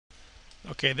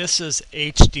Okay, this is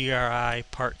HDRI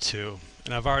Part 2,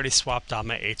 and I've already swapped out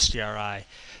my HDRI.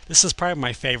 This is probably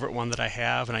my favorite one that I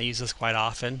have, and I use this quite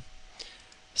often.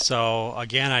 So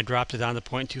again, I dropped it down to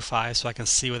 0.25 so I can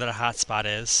see where the hotspot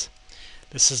is.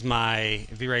 This is my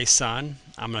V-Ray sun.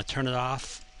 I'm going to turn it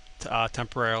off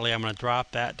temporarily. I'm going to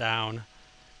drop that down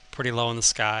pretty low in the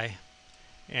sky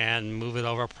and move it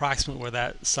over approximately where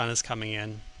that sun is coming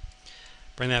in.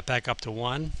 Bring that back up to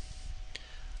 1.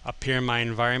 Up here in my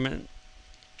environment,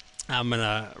 I'm going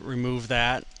to remove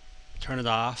that, turn it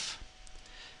off,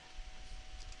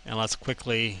 and let's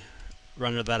quickly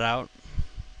render that out.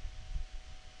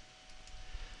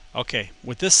 Okay,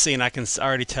 with this scene I can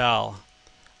already tell,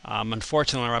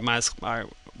 unfortunately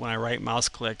when I right mouse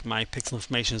click, my pixel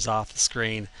information is off the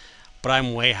screen, but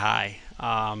I'm way high.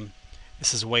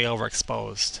 This is way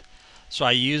overexposed. So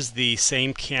I use the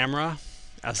same camera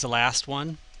as the last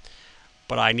one,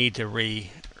 but I need to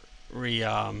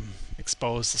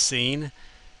expose the scene.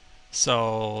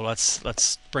 So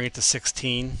let's bring it to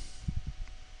 16.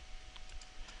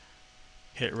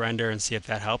 Hit render and see if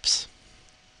that helps.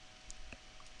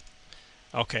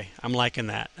 Okay, I'm liking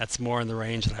that. That's more in the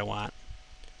range that I want.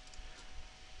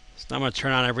 So now I'm going to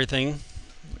turn on everything,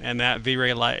 and that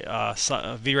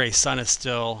V-Ray sun is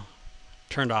still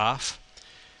turned off.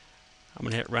 I'm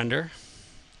going to hit render.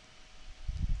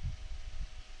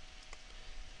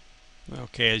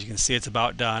 Okay, as you can see, it's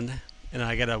about done, and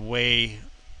I get a way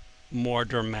more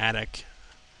dramatic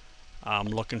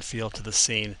look and feel to the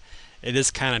scene. It is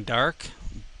kind of dark,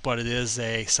 but it is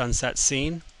a sunset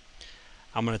scene.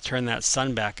 I'm going to turn that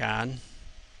sun back on.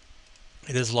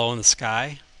 It is low in the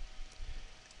sky.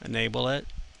 Enable it.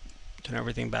 Turn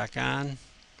everything back on.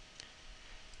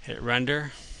 Hit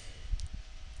render.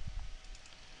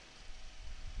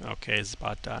 Okay, it's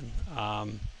about done.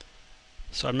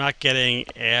 So I'm not getting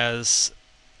as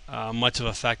much of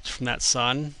effect from that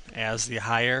sun as the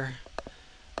higher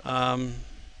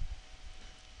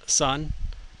sun,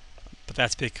 but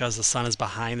that's because the sun is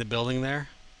behind the building there,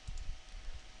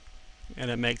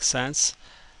 and it makes sense.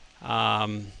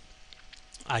 I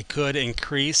could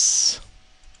increase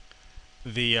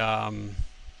the add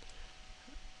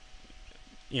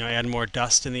more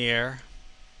dust in the air.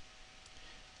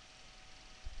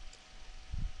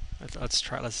 Let's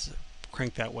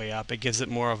crank that way up. It gives it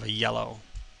more of a yellow.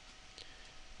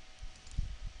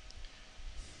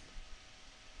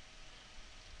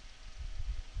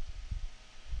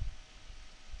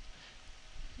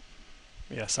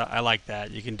 Yes, I like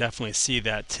that. You can definitely see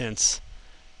that tints,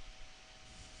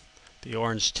 the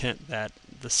orange tint that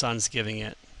the sun's giving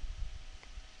it.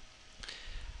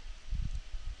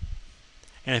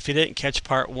 And if you didn't catch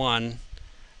part 1,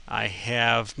 I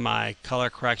have my color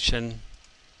correction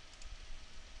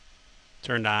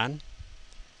turned on.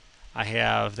 I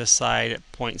have this side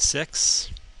at 0.6.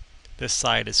 This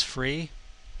side is free.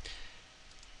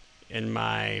 In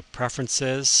my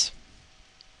preferences,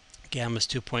 gamma is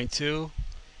 2.2,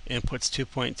 input's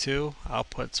 2.2,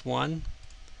 output's 1.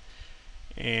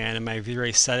 And in my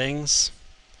V-Ray settings,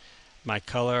 my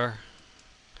color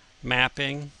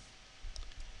mapping,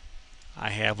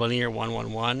 I have linear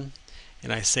 111,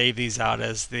 and I save these out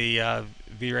as the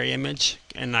V-Ray image,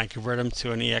 and I convert them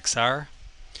to an EXR.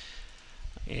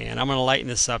 And I'm going to lighten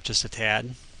this up just a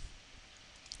tad.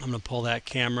 I'm going to pull that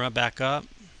camera back up,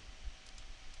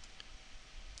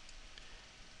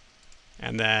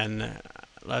 and then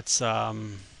let's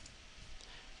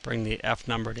bring the F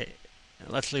number to,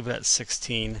 let's leave it at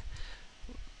 16.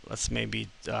 Let's maybe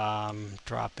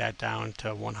drop that down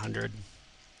to 100.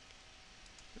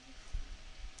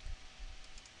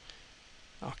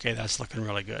 Okay, that's looking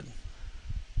really good.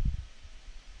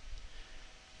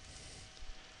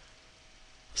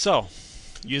 So,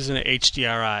 using an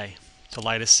HDRI to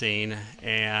light a scene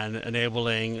and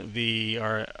enabling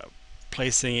or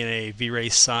placing in a V-Ray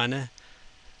sun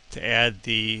to add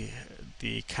the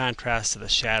contrast to the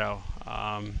shadow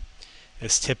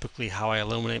is typically how I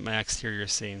illuminate my exterior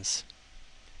scenes.